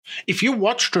If you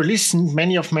watched or listened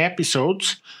many of my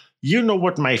episodes, you know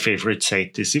what my favorite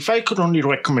site is. If I could only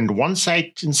recommend one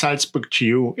site in Salzburg to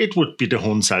you, it would be the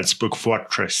Hohensalzburg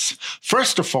Fortress.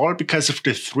 First of all, because of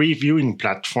the 3 viewing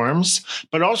platforms,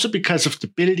 but also because of the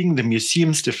building, the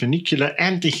museums, the funicular,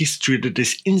 and the history that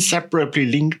is inseparably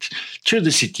linked to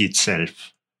the city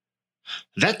itself.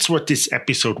 That's what this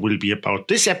episode will be about.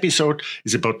 This episode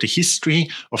is about the history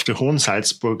of the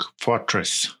Hohensalzburg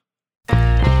Fortress.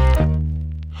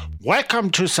 Welcome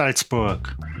to Salzburg.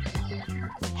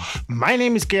 My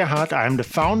name is Gerhard. I am the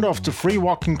founder of the Free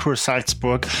Walking Tour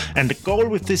Salzburg, and the goal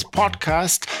with this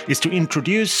podcast is to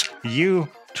introduce you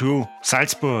to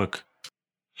Salzburg.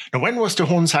 Now, when was the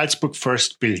Hohensalzburg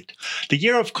first built? The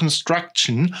year of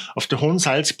construction of the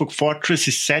Hohensalzburg Fortress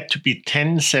is said to be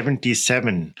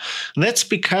 1077. And that's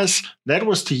because that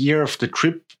was the year of the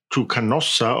trip to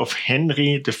Canossa of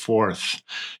Henry IV.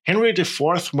 Henry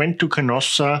IV went to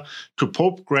Canossa to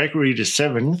Pope Gregory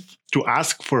VII to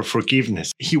ask for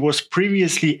forgiveness. He was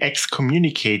previously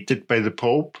excommunicated by the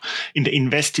Pope in the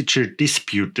investiture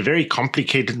dispute, a very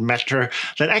complicated matter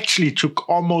that actually took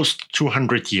almost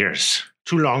 200 years.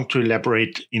 Too long to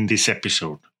elaborate in this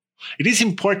episode. It is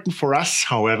important for us,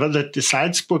 however, that the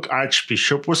Salzburg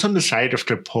archbishop was on the side of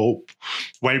the Pope,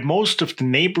 while most of the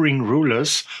neighboring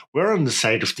rulers were on the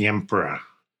side of the emperor.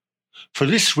 For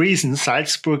this reason,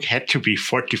 Salzburg had to be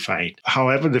fortified.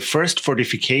 However, the first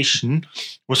fortification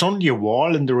was only a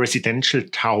wall and a residential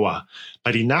tower,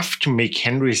 but enough to make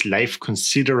Henry's life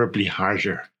considerably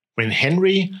harder. When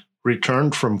Henry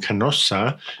returned from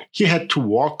Canossa, he had to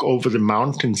walk over the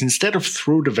mountains instead of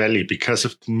through the valley because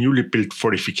of the newly built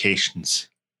fortifications.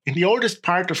 In the oldest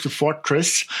part of the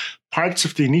fortress, parts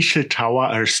of the initial tower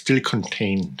are still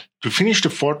contained. To finish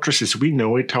the fortress as we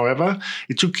know it, however,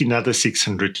 it took another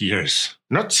 600 years.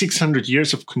 Not 600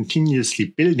 years of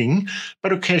continuously building,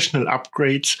 but occasional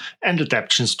upgrades and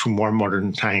adaptations to more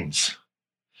modern times.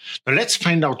 Now let's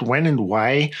find out when and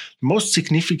why the most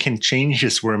significant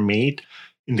changes were made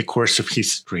in the course of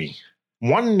history.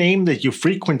 One name that you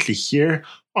frequently hear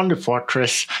on the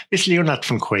fortress is Leonhard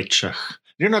von Keutschach.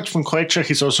 Leonhard von Keutschach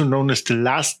is also known as the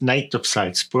last knight of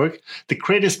Salzburg. The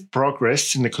greatest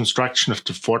progress in the construction of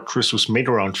the fortress was made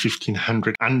around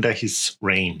 1500 under his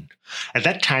reign. At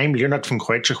that time, Leonhard von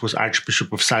Keutschach was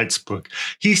Archbishop of Salzburg.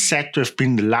 He is said to have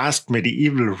been the last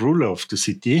medieval ruler of the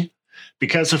city.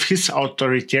 Because of his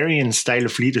authoritarian style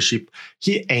of leadership,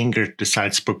 he angered the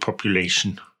Salzburg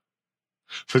population.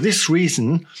 For this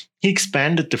reason, he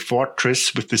expanded the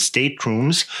fortress with the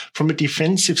staterooms from a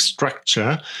defensive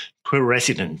structure to a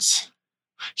residence.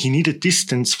 He needed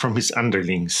distance from his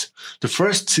underlings. The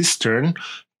first cistern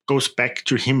goes back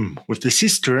to him. With the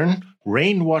cistern,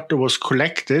 rainwater was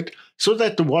collected so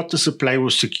that the water supply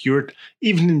was secured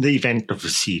even in the event of a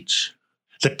siege.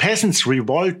 The peasants'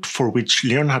 revolt for which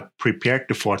Leonhard prepared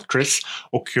the fortress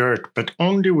occurred, but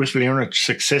only with Leonhard's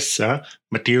successor,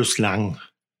 Matthäus Lang.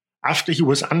 After he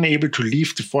was unable to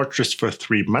leave the fortress for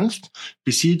 3 months,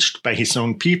 besieged by his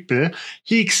own people,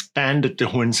 he expanded the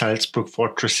Hohensalzburg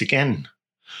Fortress again.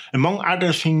 Among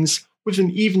other things, with an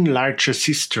even larger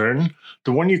cistern,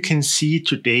 the one you can see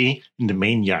today in the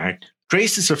main yard.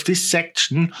 Traces of this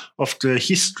section of the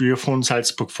history of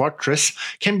Hohensalzburg Fortress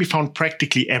can be found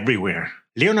practically everywhere.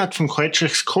 Leonhard von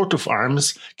Keutschach's coat of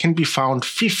arms can be found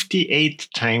 58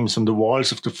 times on the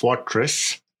walls of the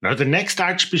fortress. Now, the next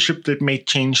archbishop that made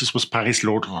changes was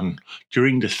Paris-Lodron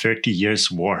during the 30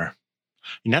 Years' War.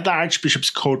 Another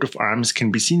archbishop's coat of arms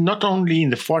can be seen not only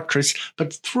in the fortress,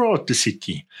 but throughout the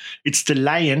city. It's the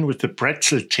lion with the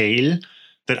pretzel tail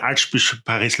that Archbishop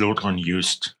Paris-Lodron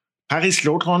used.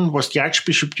 Paris-Lodron was the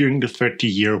archbishop during the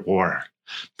 30-Year War.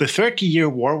 The 30-Year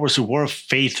War was a war of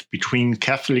faith between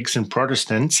Catholics and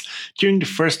Protestants during the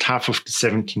first half of the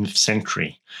 17th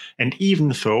century. And even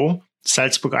though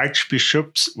Salzburg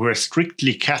archbishops were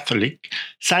strictly Catholic,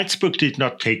 Salzburg did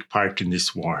not take part in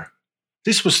this war.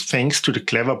 This was thanks to the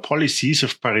clever policies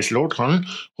of Paris-Lodron,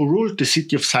 who ruled the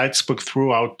city of Salzburg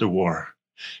throughout the war.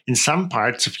 In some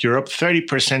parts of Europe,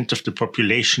 30% of the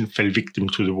population fell victim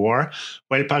to the war,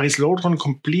 while Paris-Lodron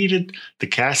completed the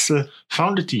castle,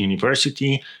 founded the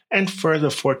university, and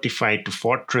further fortified the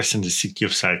fortress and the city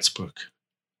of Salzburg.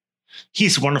 He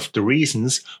is one of the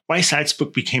reasons why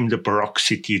Salzburg became the Baroque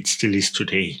city it still is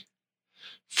today.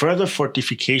 Further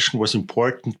fortification was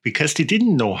important because they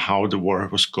didn't know how the war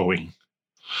was going.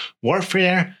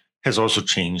 Warfare has also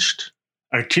changed.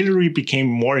 Artillery became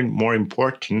more and more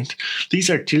important. These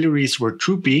artilleries were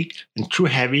too big and too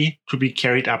heavy to be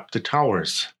carried up the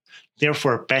towers.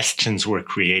 Therefore, bastions were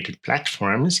created,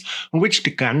 platforms on which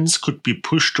the guns could be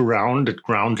pushed around at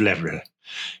ground level.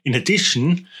 In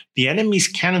addition, the enemy's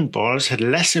cannonballs had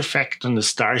less effect on the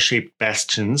star-shaped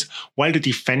bastions, while the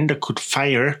defender could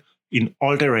fire in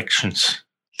all directions.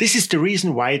 This is the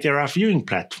reason why there are viewing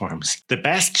platforms. The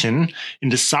bastion in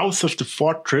the south of the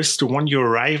fortress, the one you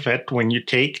arrive at when you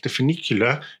take the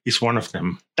funicular, is one of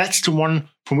them. That's the one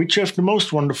from which you have the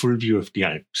most wonderful view of the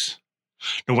Alps.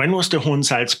 Now, when was the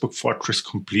Hohensalzburg Fortress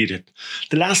completed?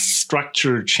 The last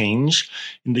structural change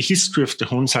in the history of the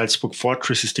Hohensalzburg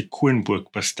Fortress is the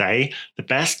Kurenburg Bastei, the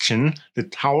bastion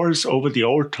that towers over the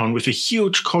old town with a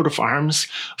huge coat of arms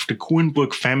of the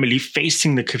Kurenburg family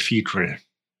facing the cathedral.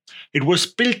 It was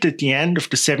built at the end of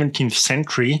the 17th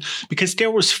century because there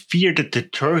was fear that the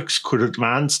Turks could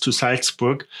advance to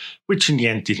Salzburg, which in the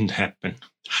end didn't happen.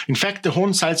 In fact, the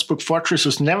Hohensalzburg Fortress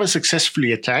was never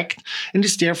successfully attacked and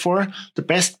is therefore the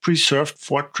best preserved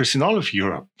fortress in all of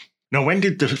Europe. Now, when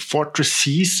did the fortress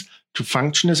cease to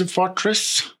function as a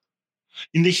fortress?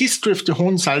 In the history of the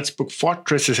Hohensalzburg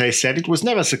Fortress, as I said, it was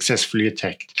never successfully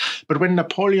attacked. But when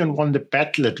Napoleon won the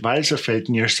battle at Walserfeld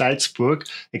near Salzburg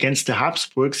against the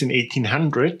Habsburgs in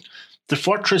 1800, the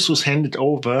fortress was handed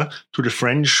over to the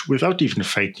French without even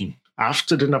fighting.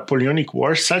 After the Napoleonic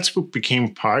Wars, Salzburg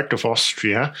became part of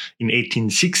Austria in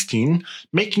 1816,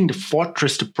 making the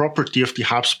fortress the property of the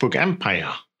Habsburg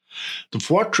Empire. The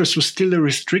fortress was still a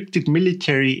restricted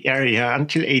military area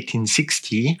until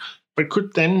 1860, but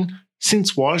could then,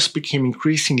 since walls became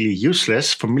increasingly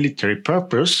useless for military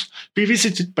purpose, be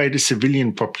visited by the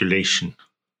civilian population.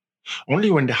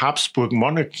 Only when the Habsburg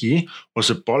monarchy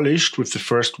was abolished with the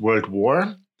First World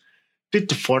War did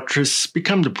the fortress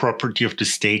become the property of the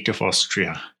state of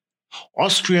Austria.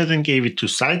 Austria then gave it to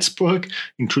Salzburg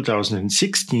in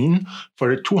 2016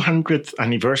 for the 200th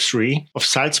anniversary of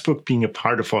Salzburg being a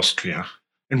part of Austria.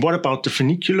 And what about the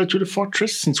funicular to the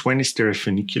fortress? Since when is there a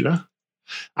funicular?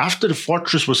 After the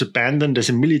fortress was abandoned as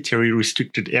a military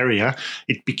restricted area,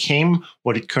 it became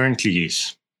what it currently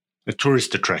is, a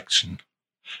tourist attraction.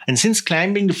 And since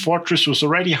climbing the fortress was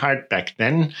already hard back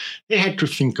then, they had to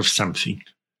think of something.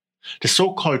 The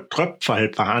so-called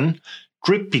Tröpfalbahn,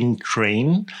 dripping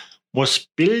train, was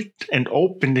built and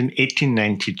opened in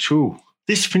 1892.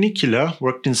 This funicular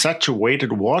worked in such a way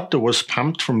that water was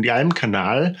pumped from the Alm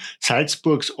Canal,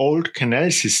 Salzburg's old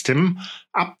canal system,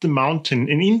 up the mountain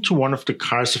and into one of the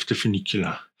cars of the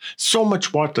funicular. So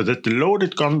much water that the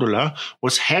loaded gondola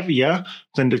was heavier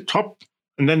than the top,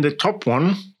 and then the top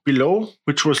one below,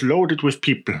 which was loaded with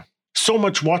people. So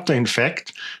much water, in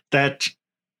fact, that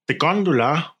the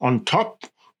gondola on top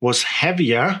was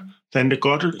heavier than the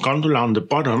gondola on the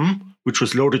bottom, which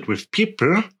was loaded with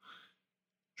people.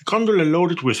 The gondola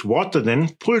loaded with water then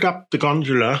pulled up the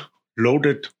gondola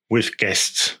loaded with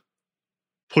guests,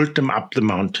 pulled them up the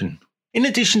mountain. In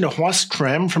addition, the horse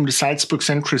tram from the Salzburg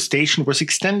Central Station was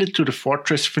extended to the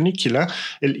fortress funicular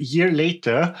a year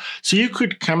later, so you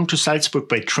could come to Salzburg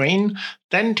by train,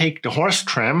 then take the horse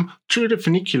tram to the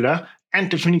funicular and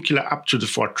the funicular up to the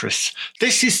fortress.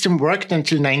 This system worked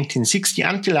until 1960,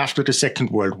 until after the Second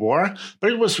World War,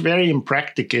 but it was very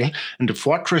impractical and the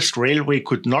fortress railway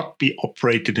could not be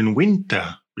operated in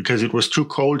winter because it was too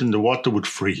cold and the water would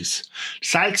freeze.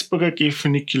 Salzburger gave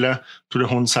funicular to the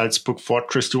Hohensalzburg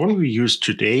Fortress. The one we use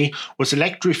today was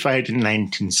electrified in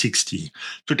 1960.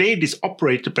 Today it is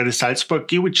operated by the Salzburg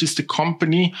G, which is the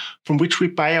company from which we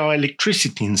buy our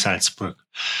electricity in Salzburg.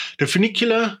 The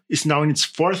funicular is now in its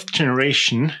fourth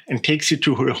generation and takes you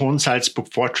to the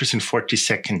Hohensalzburg Fortress in 40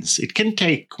 seconds. It can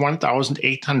take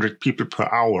 1,800 people per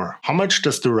hour. How much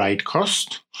does the ride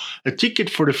cost? A ticket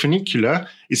for the funicular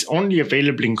is only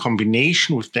available in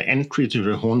combination with the entry to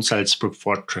the Hohensalzburg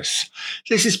Fortress.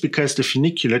 This is because the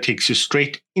funicular takes you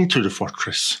straight into the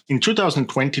fortress. In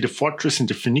 2020, the fortress and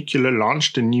the funicular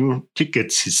launched a new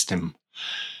ticket system.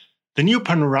 The new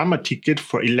panorama ticket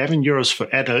for €11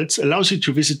 for adults allows you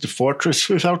to visit the fortress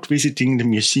without visiting the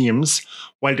museums,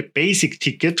 while the basic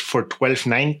ticket for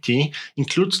 $12.90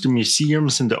 includes the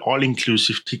museums and the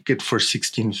all-inclusive ticket for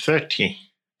 $16.30.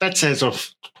 That's as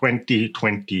of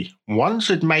 2021,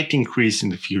 so it might increase in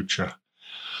the future.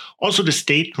 Also, the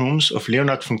staterooms of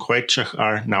Leonhard von Kreutzach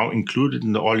are now included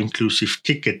in the all-inclusive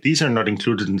ticket. These are not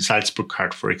included in the Salzburg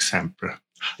card, for example.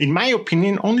 In my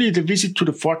opinion, only the visit to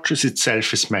the fortress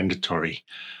itself is mandatory.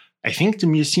 I think the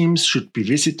museums should be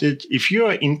visited if you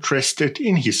are interested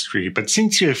in history, but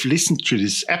since you have listened to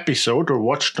this episode or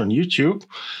watched on YouTube,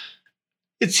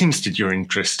 it seems that you're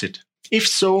interested. If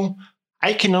so,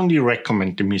 I can only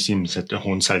recommend the museums at the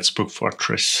Hohensalzburg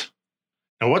Fortress.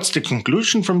 Now, what's the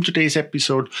conclusion from today's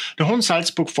episode? The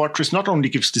Hohensalzburg Fortress not only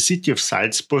gives the city of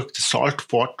Salzburg, the Salt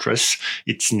Fortress,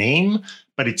 its name,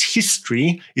 but its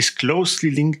history is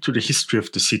closely linked to the history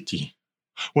of the city.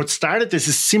 What started as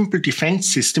a simple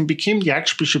defense system became the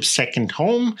archbishop's second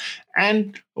home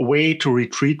and a way to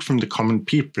retreat from the common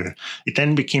people. It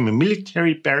then became a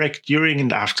military barrack during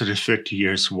and after the 30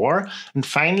 Years' War, and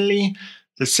finally,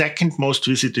 the second most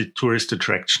visited tourist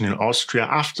attraction in Austria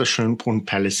after Schönbrunn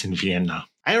Palace in Vienna.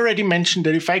 I already mentioned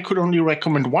that if I could only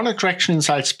recommend one attraction in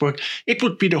Salzburg, it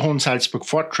would be the Hohensalzburg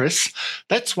Fortress.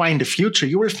 That's why in the future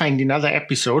you will find another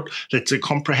episode that's a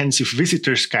comprehensive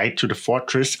visitor's guide to the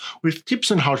fortress with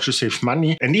tips on how to save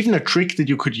money and even a trick that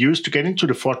you could use to get into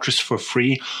the fortress for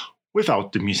free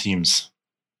without the museums.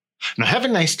 Now have a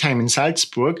nice time in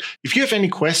Salzburg. If you have any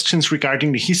questions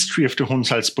regarding the history of the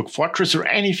Hohensalzburg Fortress or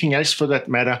anything else for that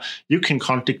matter, you can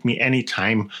contact me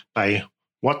anytime by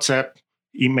WhatsApp,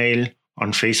 email,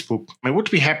 on Facebook. I would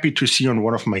be happy to see you on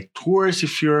one of my tours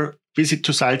if your visit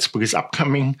to Salzburg is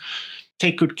upcoming.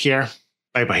 Take good care.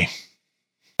 Bye-bye.